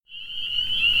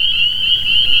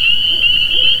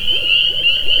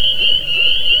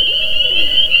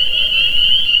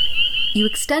you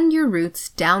extend your roots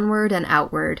downward and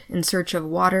outward in search of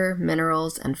water,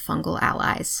 minerals, and fungal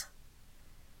allies.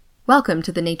 Welcome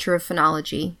to the Nature of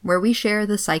Phenology, where we share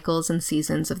the cycles and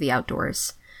seasons of the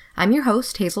outdoors. I'm your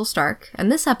host, Hazel Stark,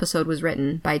 and this episode was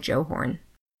written by Joe Horn.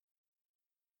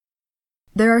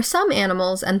 There are some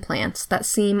animals and plants that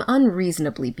seem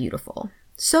unreasonably beautiful.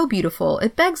 So beautiful,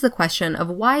 it begs the question of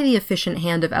why the efficient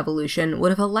hand of evolution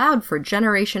would have allowed for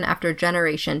generation after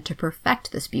generation to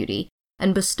perfect this beauty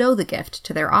and bestow the gift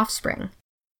to their offspring.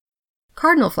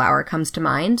 Cardinal flower comes to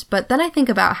mind, but then I think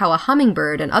about how a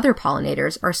hummingbird and other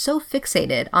pollinators are so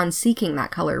fixated on seeking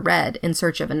that color red in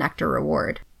search of a nectar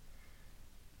reward.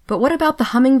 But what about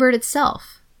the hummingbird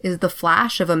itself? Is the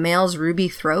flash of a male's ruby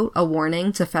throat a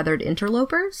warning to feathered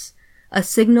interlopers? A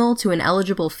signal to an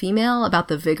eligible female about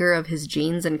the vigor of his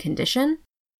genes and condition?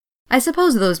 I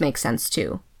suppose those make sense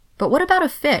too. But what about a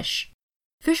fish?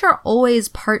 Fish are always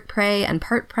part prey and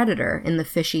part predator in the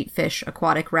fish-eat-fish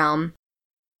aquatic realm.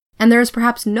 And there is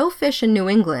perhaps no fish in New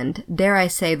England, dare I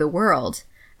say the world,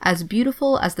 as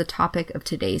beautiful as the topic of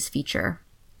today's feature,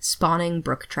 spawning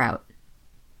brook trout.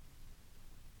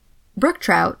 Brook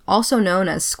trout, also known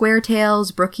as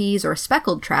squaretails, brookies, or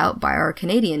speckled trout by our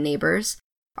Canadian neighbors,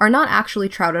 are not actually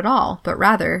trout at all, but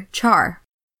rather char.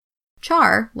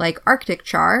 Char, like Arctic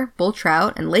char, bull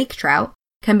trout, and lake trout,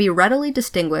 can be readily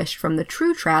distinguished from the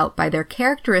true trout by their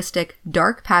characteristic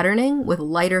dark patterning with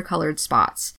lighter colored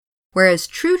spots, whereas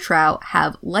true trout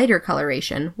have lighter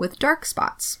coloration with dark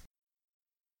spots.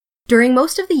 During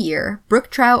most of the year, brook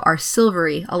trout are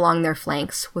silvery along their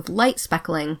flanks with light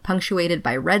speckling punctuated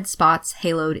by red spots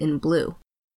haloed in blue.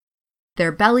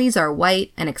 Their bellies are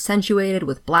white and accentuated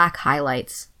with black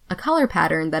highlights, a color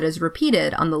pattern that is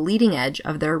repeated on the leading edge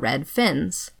of their red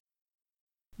fins.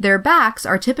 Their backs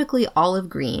are typically olive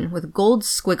green with gold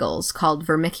squiggles called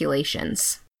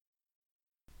vermiculations.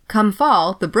 Come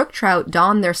fall, the brook trout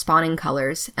don their spawning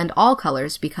colors, and all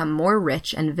colors become more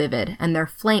rich and vivid, and their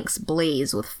flanks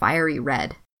blaze with fiery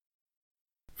red.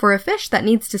 For a fish that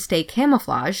needs to stay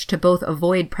camouflaged to both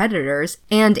avoid predators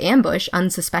and ambush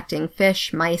unsuspecting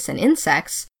fish, mice, and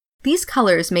insects, these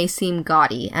colors may seem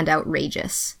gaudy and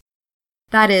outrageous.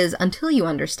 That is, until you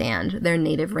understand their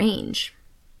native range.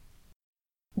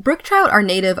 Brook trout are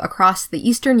native across the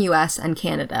eastern U.S. and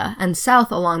Canada, and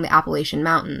south along the Appalachian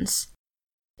Mountains.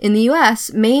 In the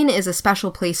U.S., Maine is a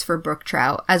special place for brook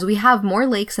trout, as we have more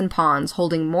lakes and ponds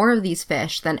holding more of these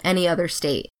fish than any other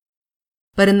state.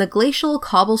 But in the glacial,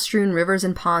 cobble-strewn rivers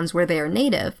and ponds where they are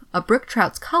native, a brook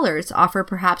trout's colors offer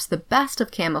perhaps the best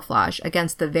of camouflage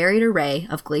against the varied array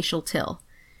of glacial till.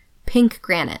 Pink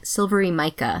granite, silvery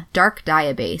mica, dark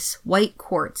diabase, white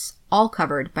quartz, all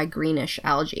covered by greenish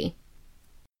algae.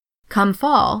 Come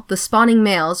fall, the spawning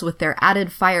males with their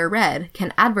added fire red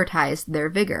can advertise their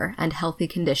vigor and healthy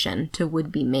condition to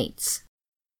would-be mates.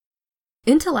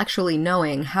 Intellectually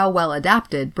knowing how well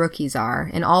adapted brookies are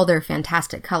in all their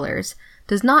fantastic colors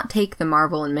does not take the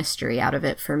marvel and mystery out of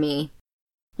it for me.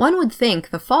 One would think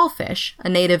the fall fish, a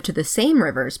native to the same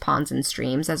rivers, ponds, and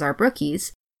streams as our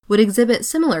brookies, would exhibit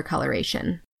similar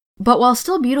coloration. But while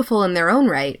still beautiful in their own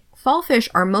right, fall fish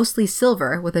are mostly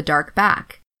silver with a dark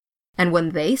back. And when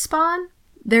they spawn,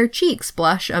 their cheeks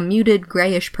blush a muted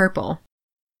grayish purple.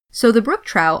 So the brook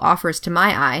trout offers to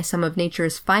my eye some of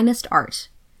nature's finest art,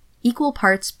 equal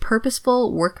parts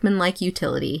purposeful workmanlike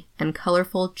utility and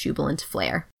colorful jubilant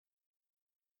flair.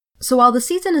 So while the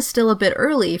season is still a bit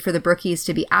early for the brookies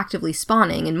to be actively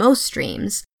spawning in most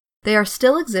streams, they are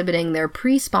still exhibiting their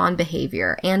pre-spawn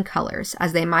behavior and colors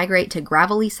as they migrate to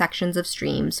gravelly sections of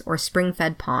streams or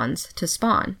spring-fed ponds to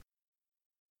spawn.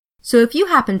 So if you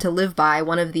happen to live by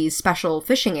one of these special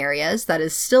fishing areas that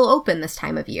is still open this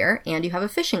time of year and you have a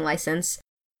fishing license,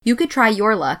 you could try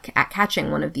your luck at catching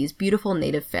one of these beautiful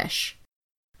native fish.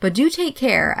 But do take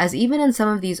care, as even in some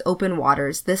of these open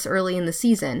waters this early in the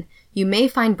season, you may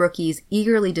find brookies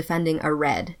eagerly defending a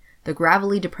red, the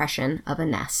gravelly depression of a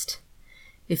nest.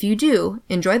 If you do,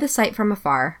 enjoy the sight from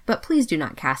afar, but please do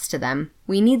not cast to them.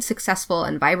 We need successful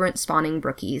and vibrant spawning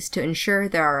brookies to ensure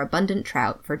there are abundant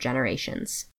trout for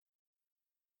generations.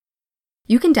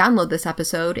 You can download this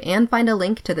episode and find a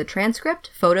link to the transcript,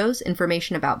 photos,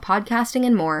 information about podcasting,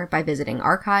 and more by visiting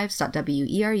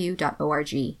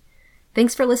archives.weru.org.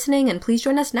 Thanks for listening, and please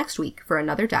join us next week for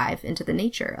another dive into the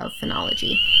nature of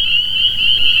phenology.